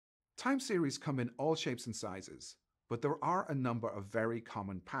Time series come in all shapes and sizes, but there are a number of very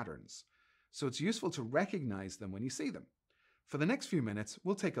common patterns, so it's useful to recognize them when you see them. For the next few minutes,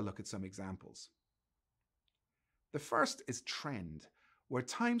 we'll take a look at some examples. The first is trend, where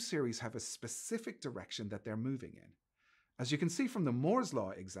time series have a specific direction that they're moving in. As you can see from the Moore's Law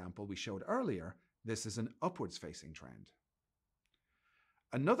example we showed earlier, this is an upwards-facing trend.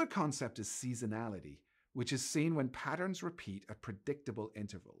 Another concept is seasonality, which is seen when patterns repeat at predictable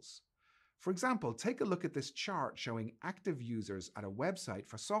intervals. For example, take a look at this chart showing active users at a website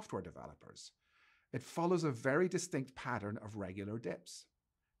for software developers. It follows a very distinct pattern of regular dips.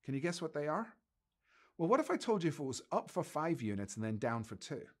 Can you guess what they are? Well, what if I told you if it was up for 5 units and then down for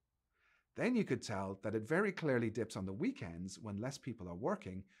 2? Then you could tell that it very clearly dips on the weekends when less people are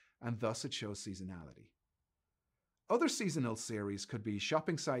working, and thus it shows seasonality. Other seasonal series could be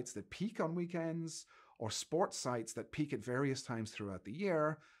shopping sites that peak on weekends, or sports sites that peak at various times throughout the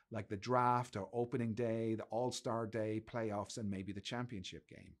year, like the draft or opening day, the All-Star Day, playoffs, and maybe the championship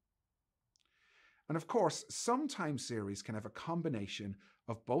game. And of course, some time series can have a combination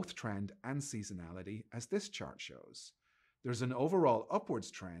of both trend and seasonality, as this chart shows. There's an overall upwards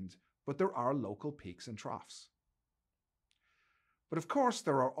trend, but there are local peaks and troughs. But of course,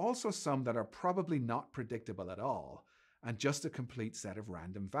 there are also some that are probably not predictable at all, and just a complete set of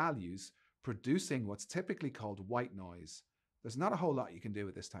random values, producing what's typically called white noise. There's not a whole lot you can do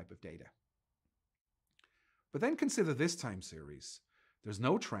with this type of data. But then consider this time series. There's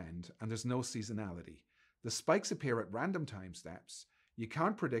no trend and there's no seasonality. The spikes appear at random time steps. You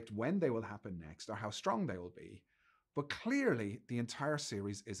can't predict when they will happen next or how strong they will be. But clearly, the entire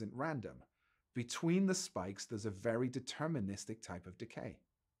series isn't random. Between the spikes, there's a very deterministic type of decay.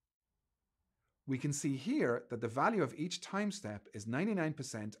 We can see here that the value of each time step is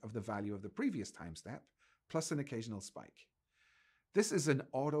 99% of the value of the previous time step, plus an occasional spike. This is an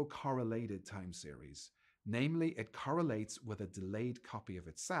autocorrelated time series. Namely, it correlates with a delayed copy of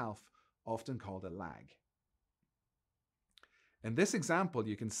itself, often called a lag. In this example,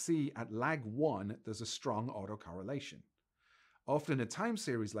 you can see at lag 1, there's a strong autocorrelation. Often a time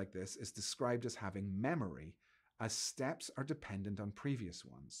series like this is described as having memory, as steps are dependent on previous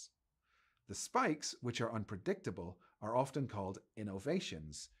ones. The spikes, which are unpredictable, are often called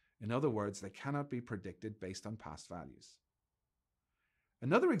innovations. In other words, they cannot be predicted based on past values.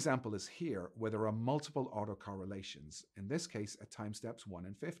 Another example is here, where there are multiple autocorrelations, in this case at time steps 1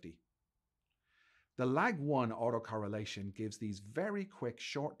 and 50. The lag 1 autocorrelation gives these very quick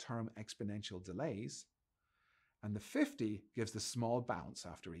short-term exponential delays, and the 50 gives the small bounce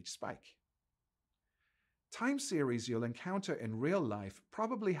after each spike. Time series you'll encounter in real life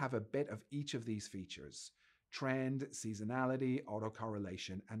probably have a bit of each of these features: trend, seasonality,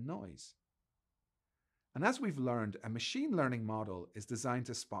 autocorrelation, and noise. And as we've learned, a machine learning model is designed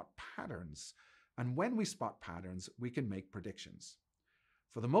to spot patterns, and when we spot patterns, we can make predictions.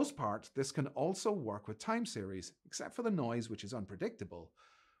 For the most part, this can also work with time series, except for the noise, which is unpredictable,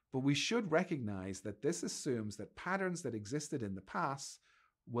 but we should recognize that this assumes that patterns that existed in the past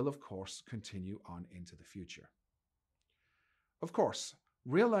will, of course, continue on into the future. Of course,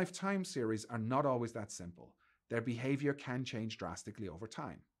 real-life time series are not always that simple. Their behavior can change drastically over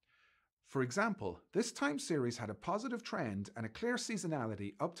time. For example, this time series had a positive trend and a clear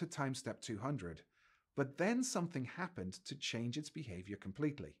seasonality up to time step 200, but then something happened to change its behavior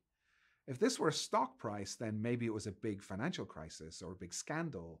completely. If this were a stock price, then maybe it was a big financial crisis or a big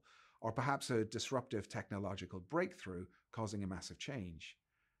scandal, or perhaps a disruptive technological breakthrough causing a massive change.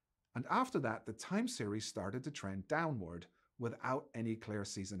 And after that, the time series started to trend downward without any clear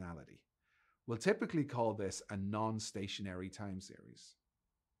seasonality. We'll typically call this a non-stationary time series.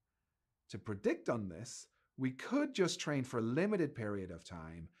 To predict on this, we could just train for a limited period of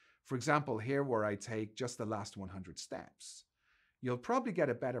time. For example, here where I take just the last 100 steps. You'll probably get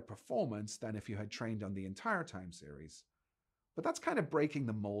a better performance than if you had trained on the entire time series. But that's kind of breaking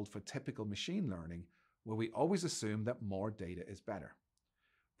the mold for typical machine learning, where we always assume that more data is better.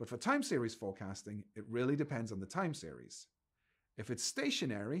 But for time series forecasting, it really depends on the time series. If it's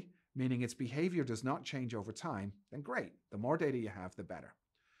stationary, meaning its behavior does not change over time, then great, the more data you have, the better.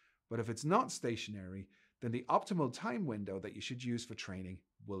 But if it's not stationary, then the optimal time window that you should use for training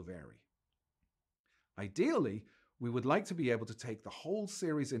will vary. Ideally, we would like to be able to take the whole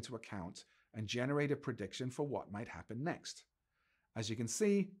series into account and generate a prediction for what might happen next. As you can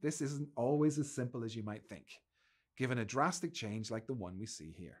see, this isn't always as simple as you might think, given a drastic change like the one we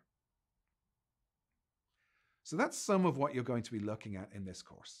see here. So that's some of what you're going to be looking at in this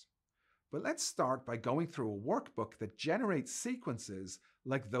course. But let's start by going through a workbook that generates sequences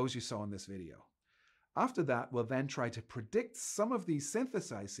like those you saw in this video. After that, we'll then try to predict some of these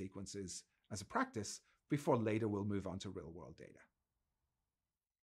synthesized sequences as a practice before later we'll move on to real-world data.